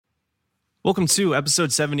Welcome to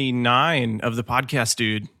episode 79 of the podcast,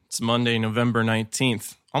 dude. It's Monday, November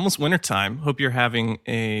 19th. Almost wintertime. Hope you're having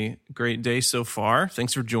a great day so far.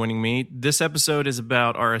 Thanks for joining me. This episode is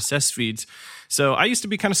about RSS feeds. So I used to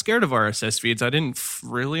be kind of scared of RSS feeds. I didn't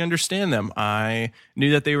really understand them. I knew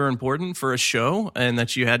that they were important for a show and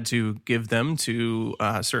that you had to give them to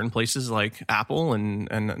certain places like Apple and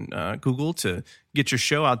Google to get your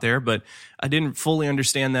show out there. But I didn't fully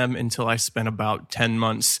understand them until I spent about 10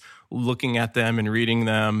 months looking at them and reading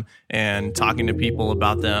them and talking to people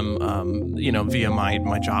about them, via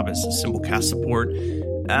my job as Simplecast support.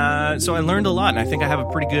 So I learned a lot, and I think I have a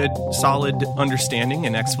pretty good, solid understanding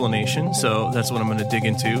and explanation. So that's what I'm going to dig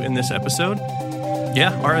into in this episode.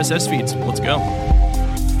 Yeah, RSS feeds. Let's go.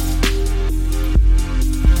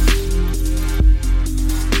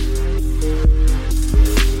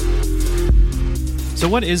 So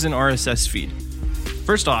what is an RSS feed?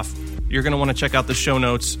 First off, you're going to want to check out the show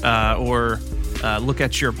notes or look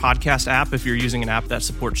at your podcast app if you're using an app that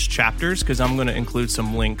supports chapters, because I'm going to include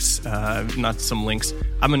some links, I'm going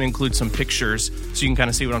to include some pictures so you can kind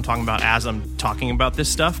of see what I'm talking about as I'm talking about this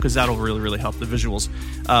stuff, because that'll really, really help the visuals.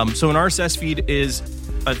 So an RSS feed is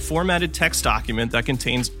a formatted text document that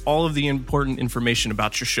contains all of the important information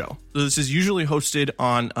about your show. So this is usually hosted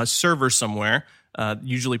on a server somewhere,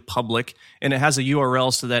 usually public, and it has a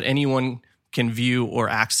URL so that anyone can view or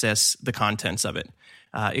access the contents of it.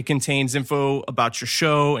 It contains info about your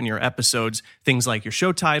show and your episodes, things like your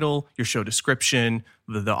show title, your show description,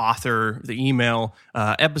 the author, the email,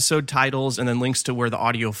 episode titles, and then links to where the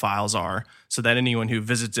audio files are so that anyone who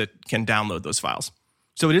visits it can download those files.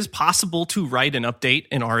 So it is possible to write and update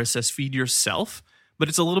an RSS feed yourself, but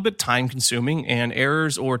it's a little bit time consuming and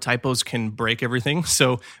errors or typos can break everything.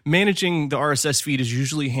 So managing the RSS feed is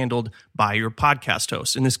usually handled by your podcast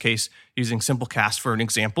host. In this case, using Simplecast for an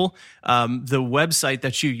example, the website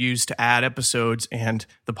that you use to add episodes and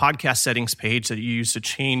the podcast settings page that you use to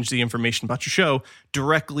change the information about your show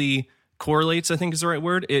directly correlates, I think is the right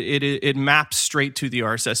word. It maps straight to the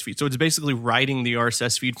RSS feed. So it's basically writing the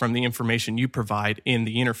RSS feed from the information you provide in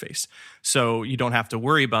the interface. So you don't have to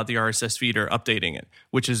worry about the RSS feed or updating it,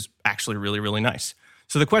 which is actually really, really nice.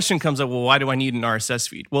 So the question comes up, well, why do I need an RSS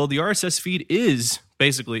feed? Well, the RSS feed is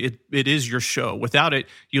basically, it is your show. Without it,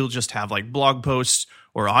 you'll just have like blog posts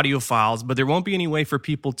or audio files, but there won't be any way for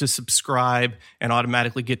people to subscribe and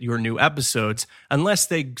automatically get your new episodes unless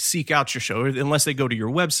they seek out your show, unless they go to your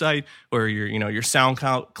website or your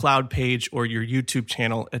SoundCloud page or your YouTube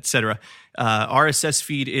channel, etc. RSS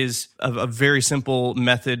feed is a very simple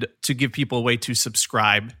method to give people a way to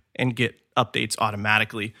subscribe and get updates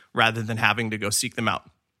automatically rather than having to go seek them out.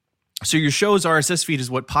 So your show's RSS feed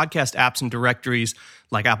is what podcast apps and directories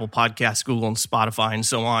like Apple Podcasts, Google, and Spotify, and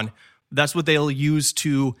so on, that's what they'll use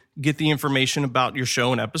to get the information about your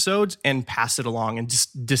show and episodes and pass it along and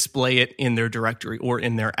just display it in their directory or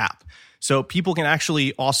in their app. So people can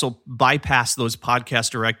actually also bypass those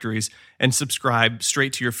podcast directories and subscribe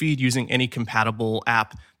straight to your feed using any compatible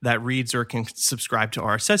app that reads or can subscribe to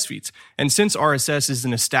RSS feeds. And since RSS is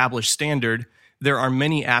an established standard, there are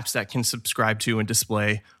many apps that can subscribe to and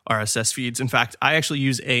display RSS feeds. In fact, I actually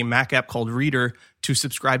use a Mac app called Reader to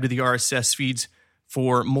subscribe to the RSS feeds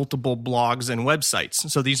for multiple blogs and websites.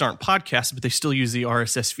 So these aren't podcasts, but they still use the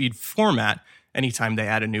RSS feed format. Anytime they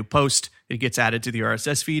add a new post, it gets added to the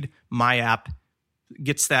RSS feed. My app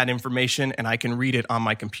gets that information and I can read it on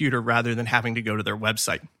my computer rather than having to go to their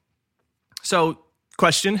website. So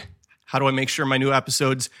question, how do I make sure my new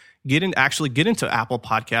episodes actually get into Apple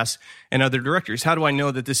Podcasts and other directories? How do I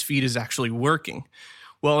know that this feed is actually working?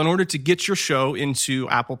 Well, in order to get your show into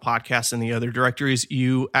Apple Podcasts and the other directories,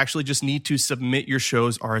 you actually just need to submit your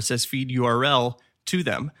show's RSS feed URL to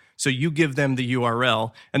them. So you give them the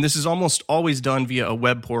URL, and this is almost always done via a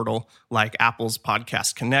web portal like Apple's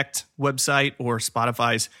Podcast Connect website or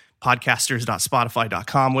Spotify's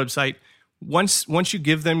podcasters.spotify.com website. Once you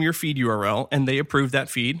give them your feed URL and they approve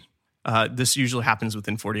that feed, this usually happens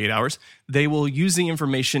within 48 hours, they will use the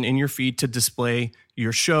information in your feed to display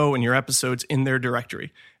your show and your episodes in their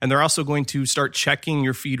directory. And they're also going to start checking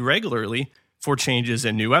your feed regularly for changes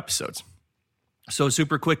in new episodes. So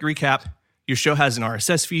super quick recap, your show has an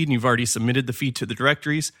RSS feed and you've already submitted the feed to the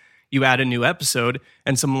directories. You add a new episode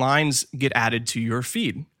and some lines get added to your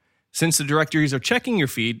feed. Since the directories are checking your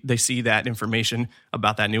feed, they see that information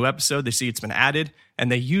about that new episode. They see it's been added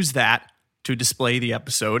and they use that to display the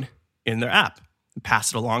episode in their app and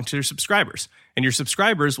pass it along to their subscribers. And your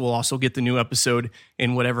subscribers will also get the new episode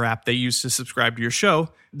in whatever app they use to subscribe to your show.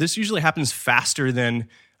 This usually happens faster than,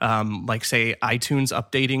 say, iTunes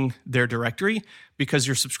updating their directory because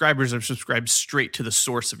your subscribers are subscribed straight to the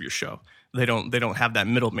source of your show. They don't have that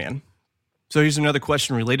middleman. So here's another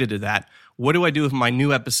question related to that. What do I do if my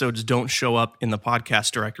new episodes don't show up in the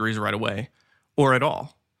podcast directories right away or at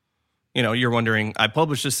all? You're wondering, I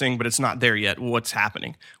published this thing, but it's not there yet. What's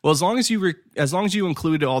happening? Well, as long as you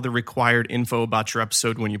included all the required info about your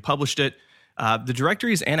episode when you published it, the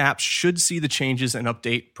directories and apps should see the changes and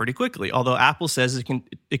update pretty quickly. Although Apple says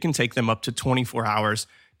it can take them up to 24 hours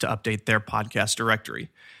to update their podcast directory.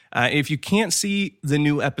 If you can't see the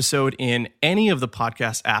new episode in any of the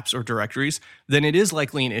podcast apps or directories, then it is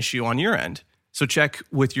likely an issue on your end. So check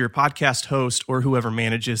with your podcast host or whoever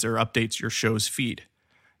manages or updates your show's feed.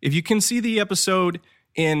 If you can see the episode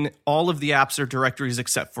in all of the apps or directories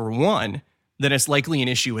except for one, then it's likely an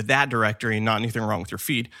issue with that directory and not anything wrong with your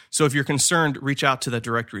feed. So if you're concerned, reach out to the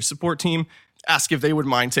directory support team, ask if they would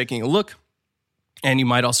mind taking a look, and you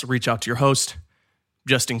might also reach out to your host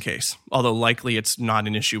just in case. Although likely it's not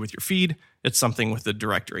an issue with your feed, it's something with the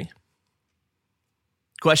directory.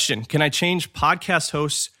 Question, can I change podcast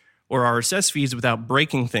hosts or RSS feeds without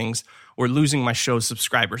breaking things or losing my show's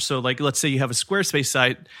subscribers? So let's say you have a Squarespace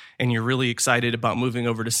site and you're really excited about moving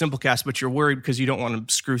over to Simplecast, but you're worried because you don't want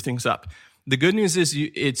to screw things up. The good news is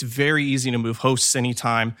it's very easy to move hosts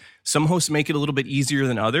anytime. Some hosts make it a little bit easier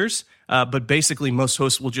than others, but basically most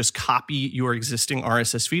hosts will just copy your existing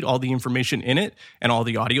RSS feed, all the information in it and all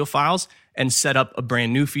the audio files, and set up a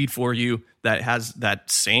brand new feed for you that has that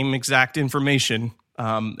same exact information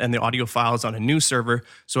and the audio files on a new server,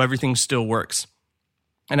 so everything still works.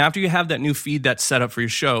 And after you have that new feed that's set up for your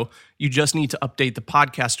show, you just need to update the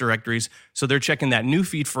podcast directories so they're checking that new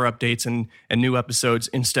feed for updates and new episodes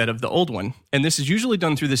instead of the old one. And this is usually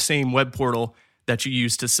done through the same web portal that you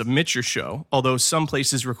use to submit your show, although some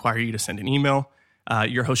places require you to send an email.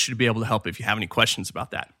 Your host should be able to help if you have any questions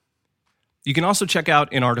about that. You can also check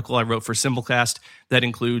out an article I wrote for Simplecast that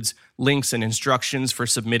includes links and instructions for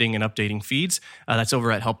submitting and updating feeds. That's over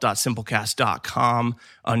at help.simplecast.com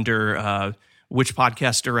under which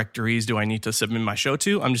podcast directories do I need to submit my show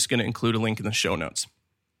to. I'm just going to include a link in the show notes.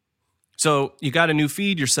 So you got a new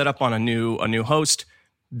feed, you're set up on a new host,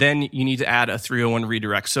 then you need to add a 301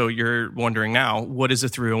 redirect. So you're wondering now, what is a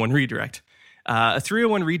 301 redirect? A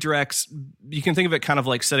 301 redirect, you can think of it kind of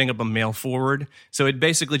like setting up a mail forward. So it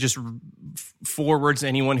basically just forwards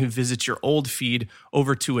anyone who visits your old feed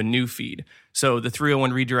over to a new feed. So the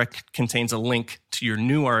 301 redirect contains a link to your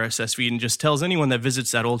new RSS feed and just tells anyone that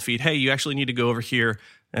visits that old feed, hey, you actually need to go over here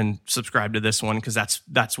and subscribe to this one because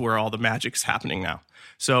that's where all the magic's happening now.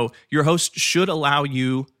 So your host should allow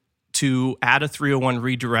you to add a 301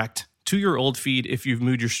 redirect to your old feed if you've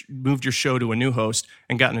moved your show to a new host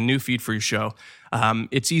and gotten a new feed for your show.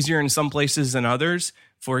 It's easier in some places than others.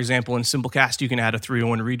 For example, in Simplecast, you can add a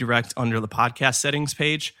 301 redirect under the podcast settings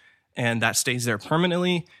page, and that stays there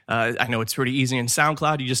permanently. I know it's pretty easy in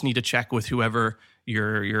SoundCloud. You just need to check with whoever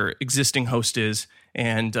your existing host is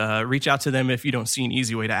and reach out to them if you don't see an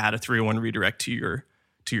easy way to add a 301 redirect to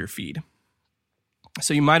your feed.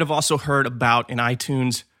 So you might have also heard about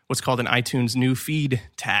what's called an iTunes new feed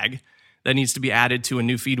tag that needs to be added to a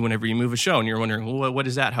new feed whenever you move a show. And you're wondering, well, what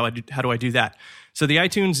is that? How do I do that? So the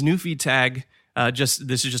iTunes new feed tag, this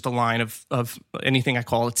is just a line of anything I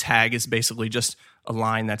call a tag is basically just a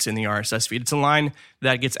line that's in the RSS feed. It's a line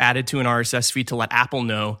that gets added to an RSS feed to let Apple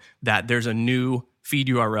know that there's a new feed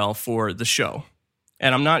URL for the show.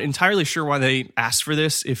 And I'm not entirely sure why they asked for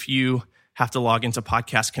this if you have to log into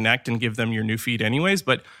Podcast Connect and give them your new feed anyways,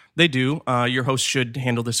 but they do. Your host should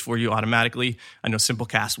handle this for you automatically. I know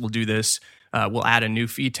Simplecast will do this. We'll add a new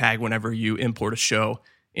feed tag whenever you import a show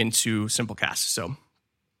into Simplecast. So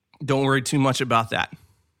don't worry too much about that.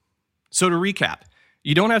 So to recap,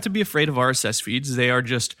 you don't have to be afraid of RSS feeds. They are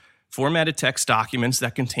just formatted text documents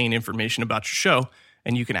that contain information about your show,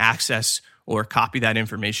 and you can access or copy that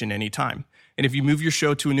information anytime. And if you move your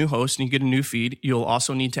show to a new host and you get a new feed, you'll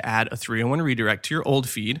also need to add a 301 redirect to your old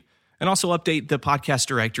feed and also update the podcast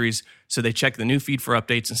directories so they check the new feed for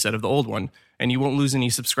updates instead of the old one. And you won't lose any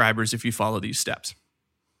subscribers if you follow these steps.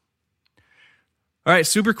 All right,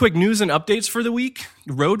 super quick news and updates for the week.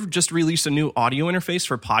 Rode just released a new audio interface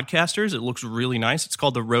for podcasters. It looks really nice. It's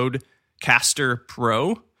called the Rodecaster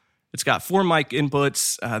Pro. It's got 4 mic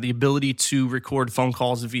inputs, the ability to record phone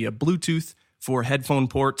calls via Bluetooth, 4 headphone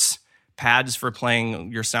ports, pads for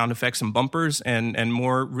playing your sound effects and bumpers, and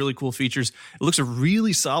more really cool features. It looks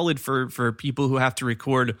really solid for people who have to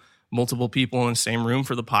record multiple people in the same room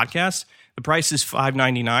for the podcast. The price is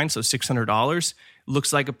 $599, so $600.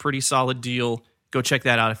 Looks like a pretty solid deal. Go check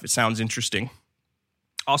that out if it sounds interesting.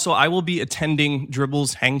 Also, I will be attending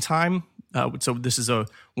Dribble's Hang Time. So this is a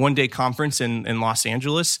one-day conference in Los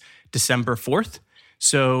Angeles, December 4th.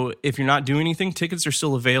 So if you're not doing anything, tickets are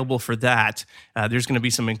still available for that. There's going to be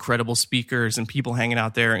some incredible speakers and people hanging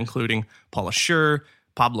out there, including Paula Schur,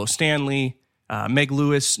 Pablo Stanley, Meg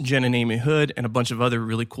Lewis, Jen and Amy Hood, and a bunch of other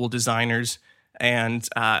really cool designers. And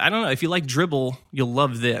I don't know, if you like Dribbble, you'll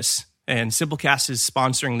love this. And Simplecast is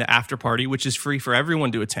sponsoring the after party, which is free for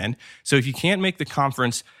everyone to attend. So if you can't make the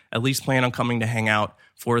conference, at least plan on coming to hang out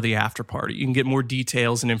for the after party. You can get more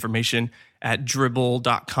details and information at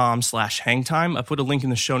dribbble.com/hangtime. I put a link in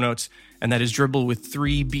the show notes, and that is Dribbble with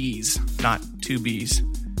 3 B's, not 2 B's,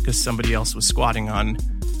 because somebody else was squatting on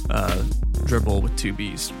Dribbble with 2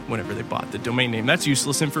 B's whenever they bought the domain name. That's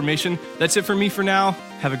useless information. That's it for me for now.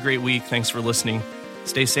 Have a great week. Thanks for listening.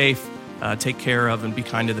 Stay safe. Take care of and be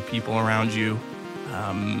kind to the people around you.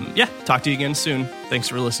 Talk to you again soon. Thanks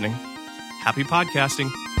for listening. Happy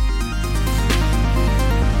podcasting.